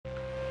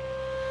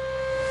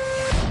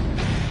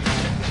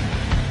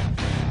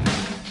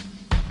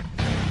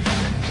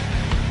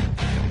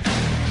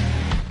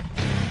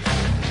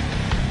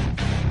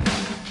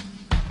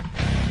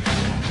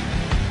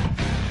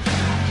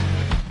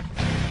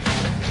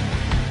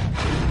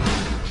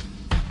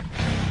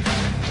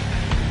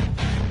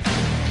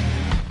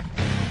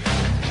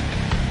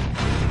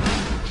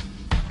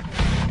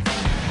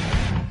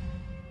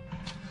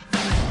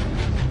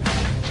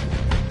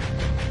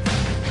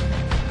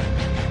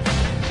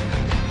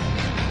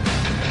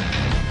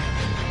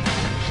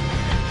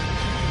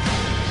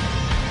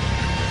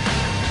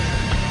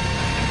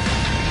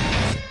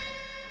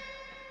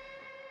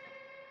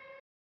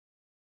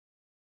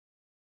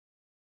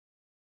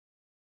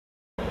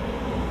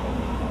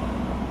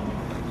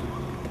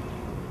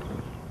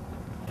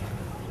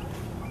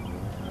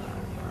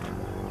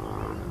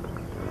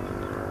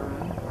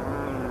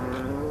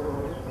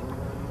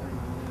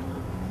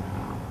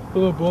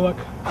Hello, Bullock.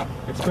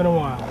 It's been a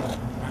while.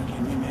 Not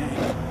getting me,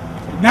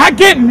 man. You're not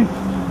getting me!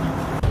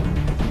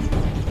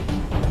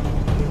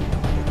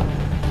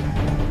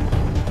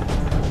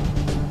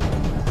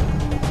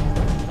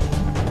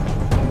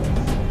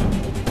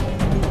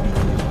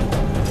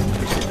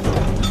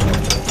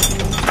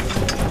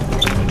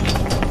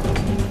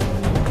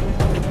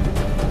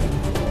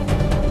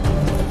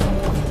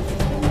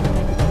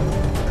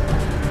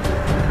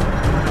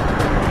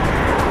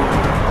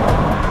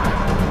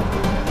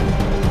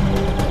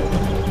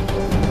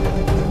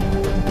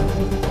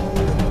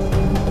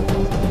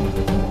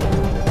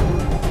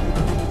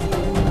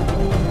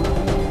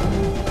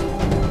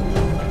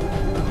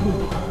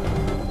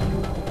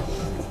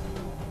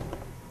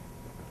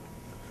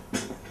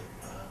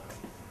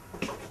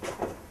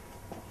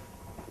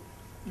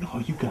 Oh,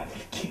 you gotta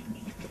be kidding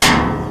me.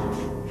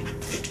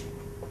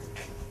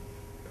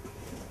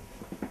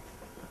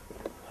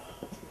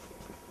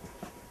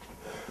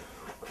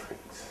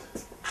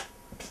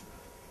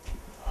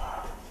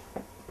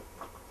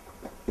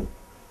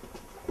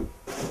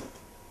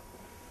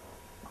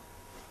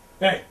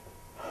 Hey!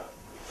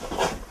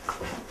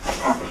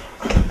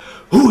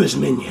 Who is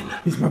Minion?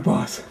 He's my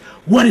boss.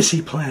 What is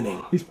he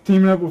planning? He's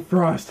teaming up with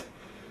Frost.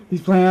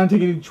 He's planning on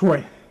taking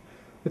Detroit.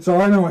 That's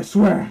all I know, I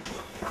swear.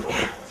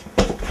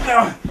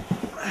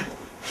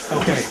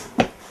 Okay,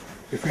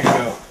 you're free to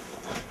go.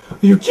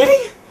 Are you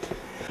kidding?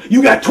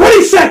 You got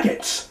 20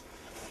 seconds!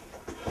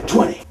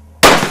 20.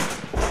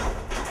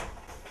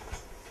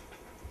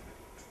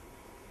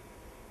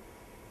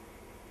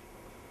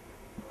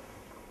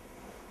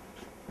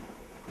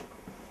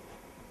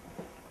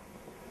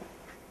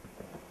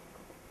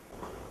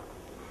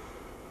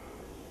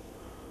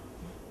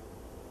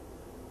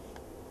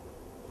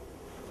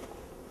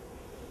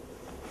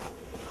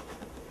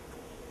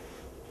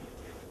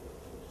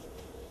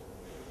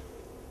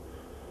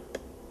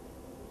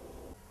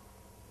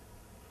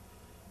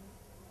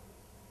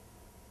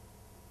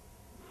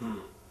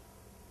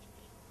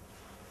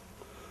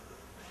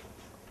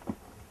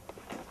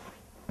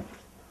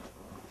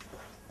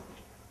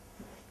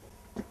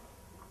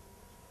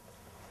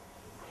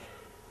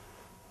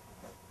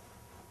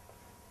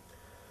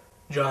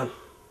 John.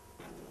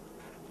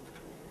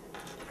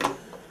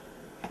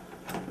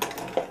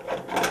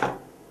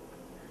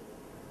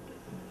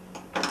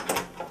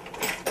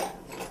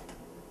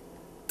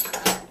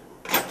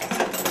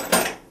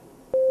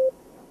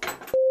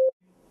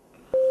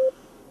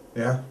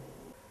 Yeah?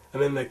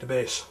 I'm in back to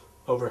base.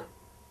 Over.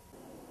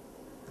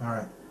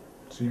 Alright.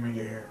 See you when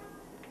you get here.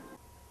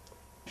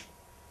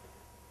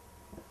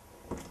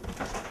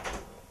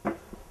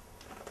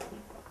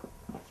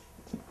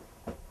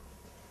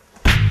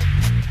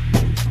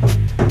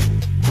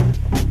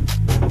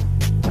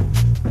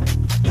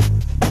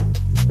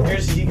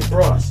 Here's the Deacon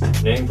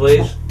Frost. Name,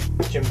 please?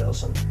 Jim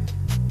Nelson.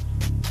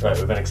 Right,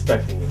 we've been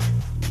expecting you.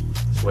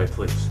 This way,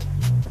 please.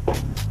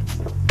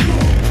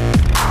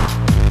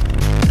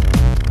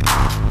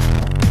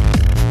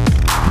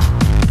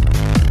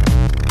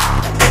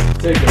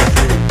 Take it,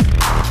 please.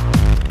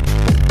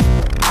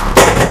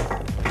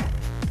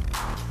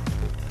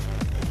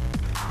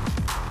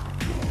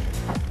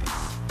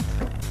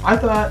 I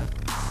thought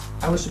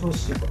I was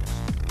supposed to see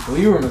Frost. Well,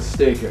 you were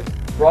mistaken.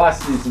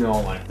 Frost needs no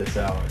one at this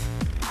hour.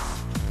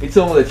 He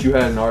told me that you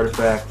had an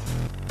artifact.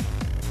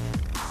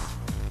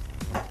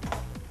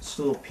 It's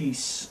a little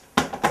piece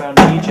found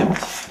in Egypt.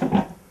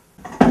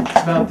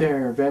 It's about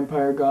their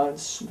vampire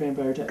gods,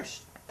 vampire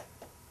text.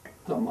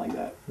 Something like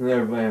that.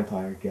 They're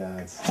vampire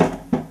gods.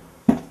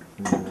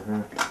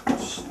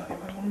 Just thought you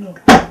might want to know.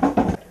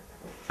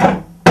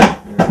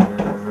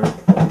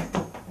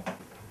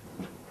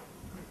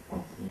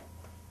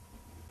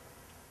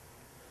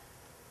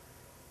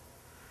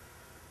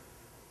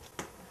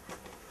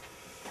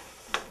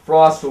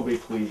 Frost will be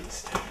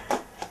pleased.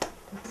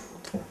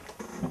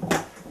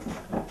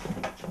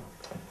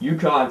 You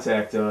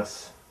contact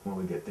us when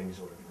we get things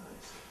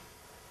organized.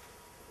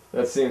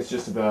 That seems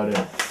just about it.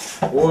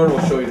 Warren will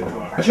show you the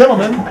car.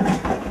 Gentlemen,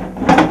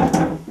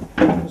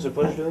 it was a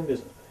pleasure doing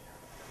business.